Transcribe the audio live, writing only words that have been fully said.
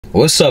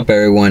What's up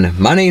everyone,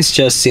 my name's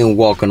Justin and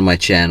welcome to my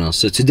channel.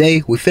 So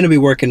today we finna be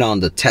working on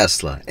the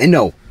Tesla, and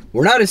no,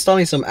 we're not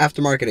installing some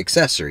aftermarket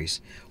accessories,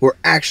 we're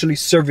actually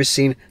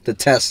servicing the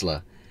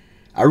Tesla.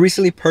 I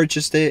recently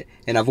purchased it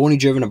and I've only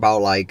driven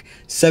about like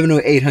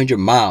 700 or 800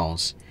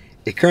 miles.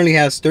 It currently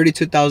has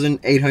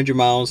 32,800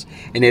 miles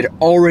and it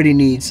already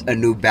needs a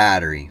new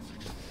battery.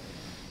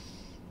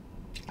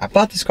 I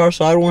bought this car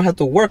so I don't have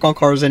to work on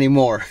cars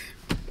anymore.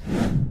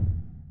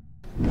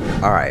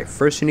 Alright,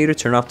 first you need to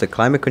turn off the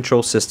climate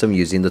control system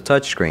using the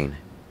touchscreen.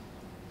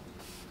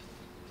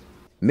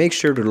 Make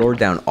sure to lower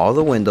down all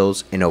the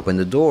windows and open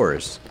the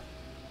doors.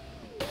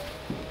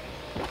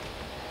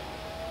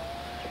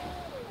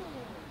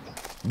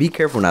 Be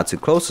careful not to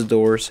close the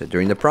doors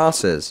during the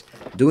process.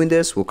 Doing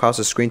this will cause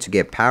the screen to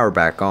get power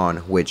back on,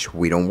 which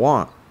we don't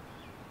want.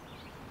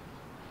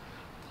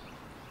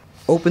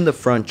 Open the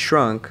front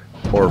trunk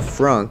or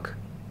frunk.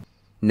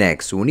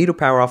 Next, we'll need to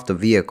power off the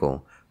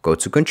vehicle. Go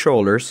to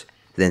controllers,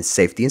 then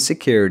safety and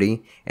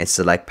security, and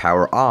select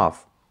power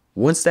off.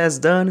 Once that's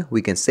done,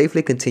 we can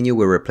safely continue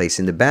with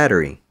replacing the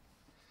battery.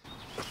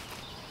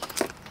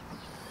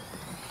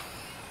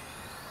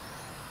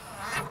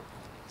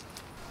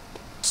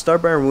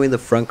 Start by removing the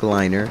front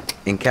liner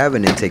and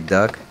cabin intake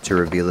duct to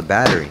reveal the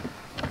battery.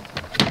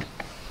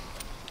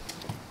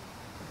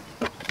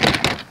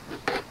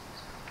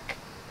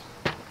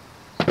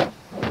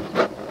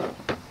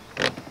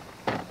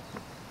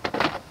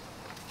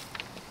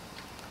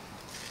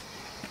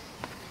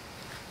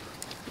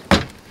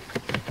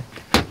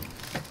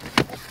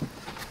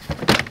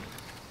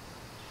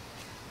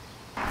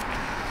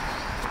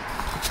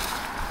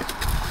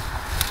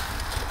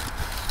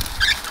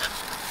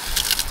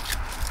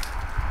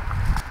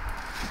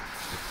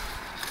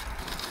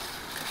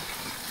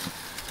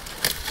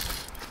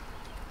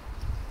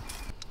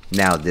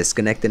 Now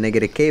disconnect the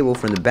negative cable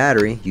from the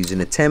battery using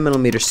a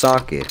 10mm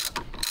socket.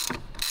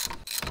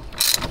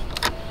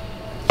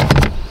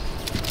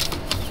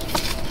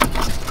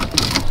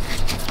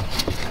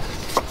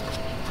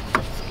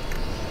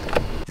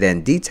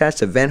 Then detach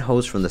the vent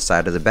hose from the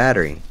side of the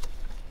battery.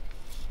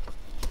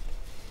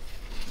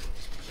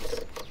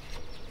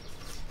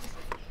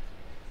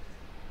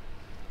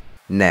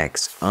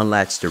 Next,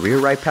 unlatch the rear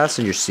right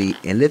passenger seat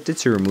and lift it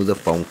to remove the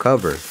foam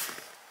cover.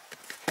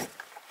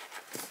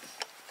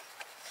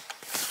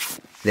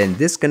 Then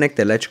disconnect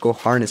the electrical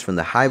harness from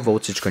the high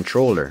voltage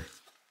controller.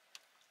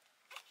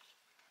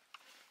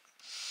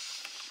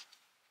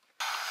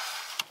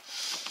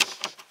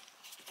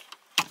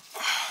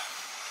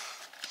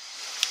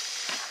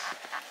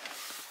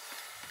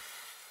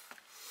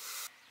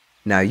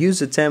 Now use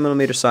the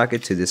 10mm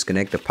socket to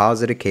disconnect the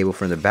positive cable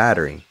from the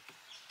battery.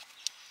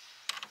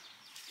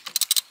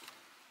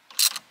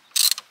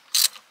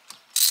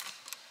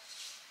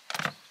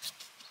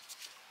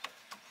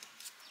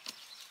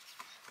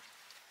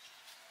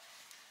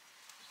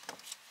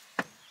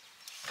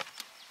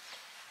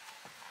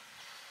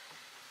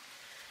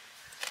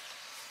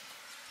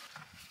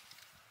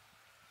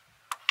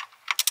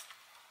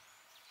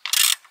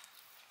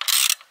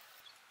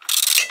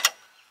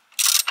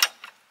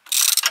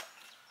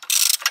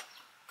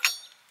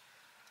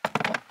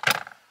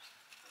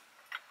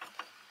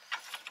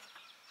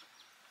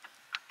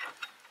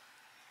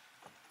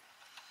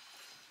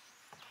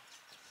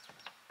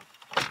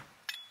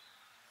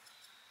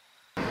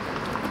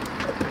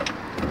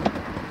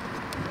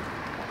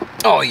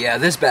 Oh yeah,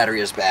 this battery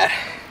is bad.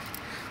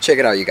 Check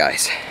it out, you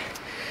guys.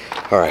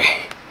 Alright,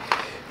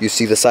 you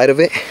see the side of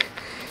it?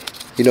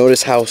 You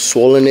notice how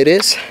swollen it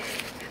is?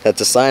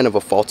 That's a sign of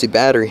a faulty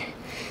battery,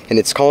 and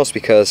it's caused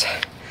because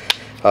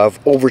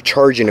of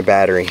overcharging the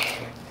battery.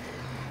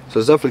 So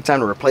it's definitely time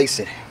to replace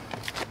it.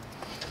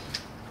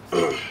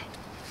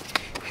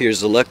 Here's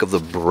the look of the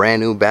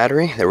brand new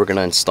battery that we're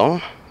gonna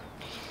install.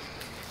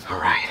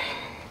 Alright,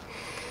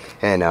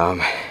 and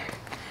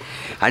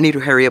I need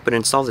to hurry up and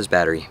install this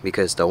battery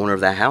because the owner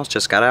of that house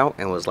just got out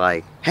and was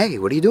like, hey,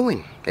 what are you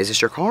doing? Is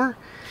this your car?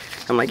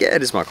 I'm like, yeah,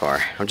 it is my car.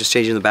 I'm just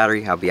changing the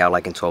battery. I'll be out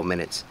like in 12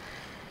 minutes.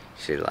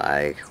 She's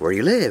like, where do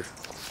you live?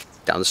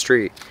 Down the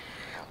street.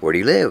 Where do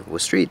you live?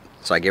 What street?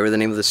 So I gave her the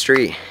name of the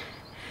street.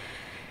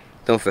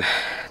 Don't get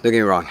me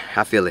wrong,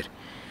 I feel it.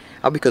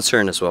 I'll be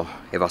concerned as well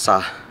if I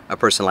saw a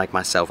person like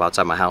myself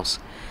outside my house.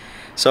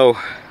 So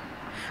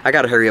I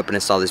gotta hurry up and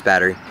install this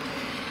battery.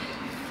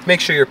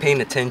 Make sure you're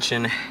paying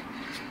attention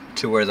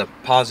to where the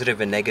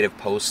positive and negative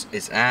post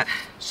is at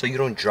so you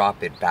don't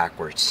drop it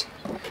backwards.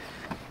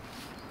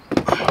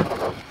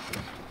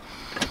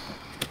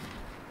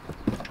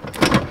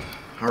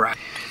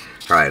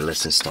 Alright,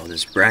 let's install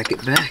this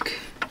bracket back.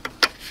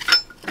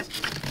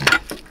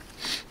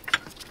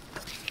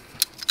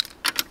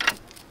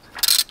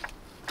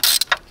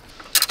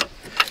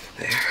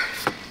 There.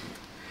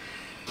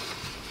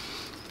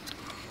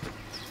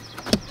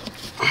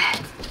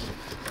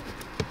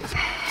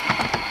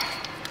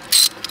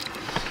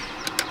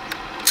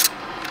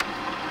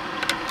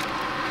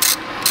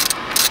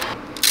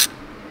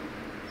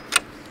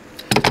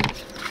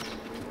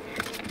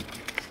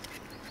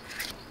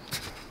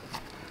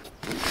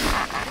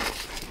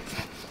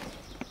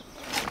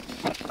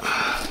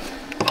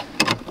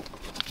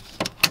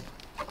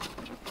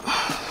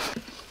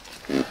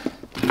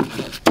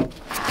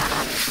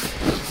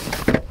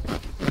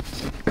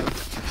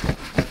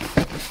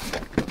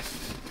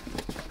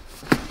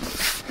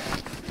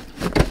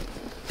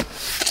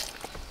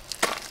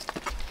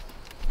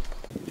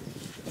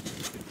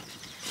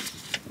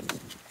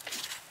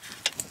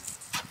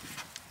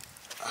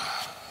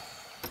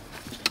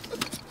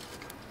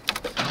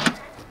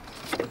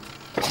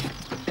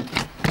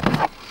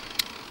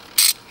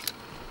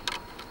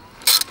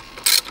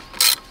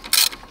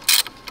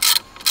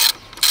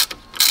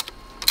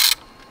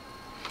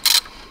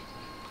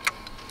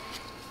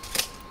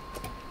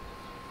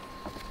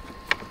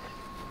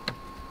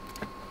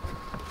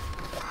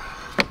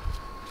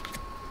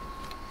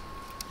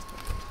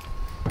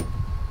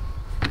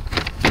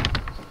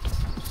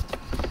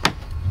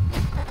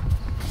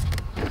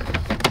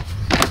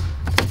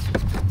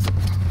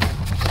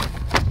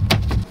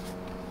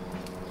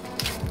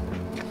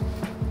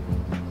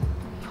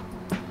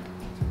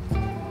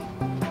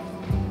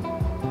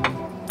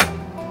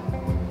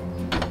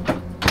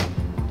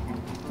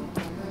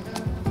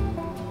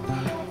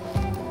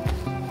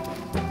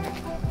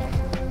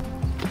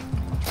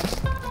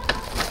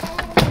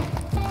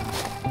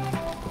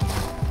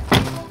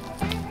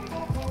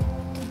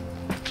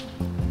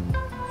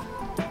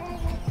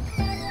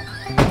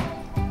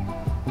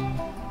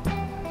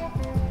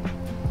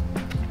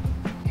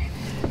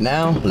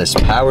 now, let's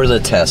power the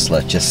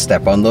Tesla. Just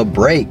step on the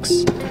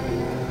brakes.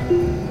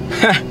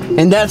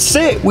 And that's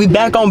it. We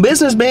back on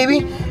business,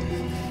 baby.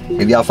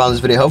 If y'all found this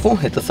video helpful,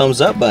 hit the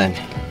thumbs up button.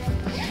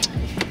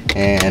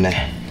 And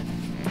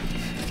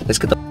let's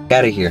get the f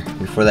out of here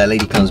before that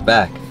lady comes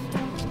back.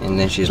 And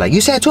then she's like,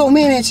 you said 12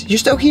 minutes. You're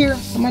still here.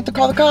 I'm gonna have to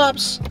call the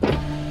cops.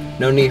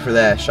 No need for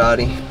that,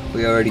 shawty.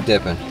 We already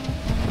dipping.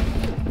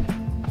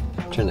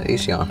 Turn the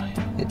AC on.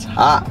 It's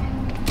hot.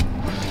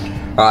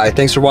 All right,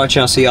 thanks for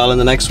watching. I'll see y'all in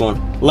the next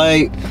one.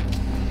 Late.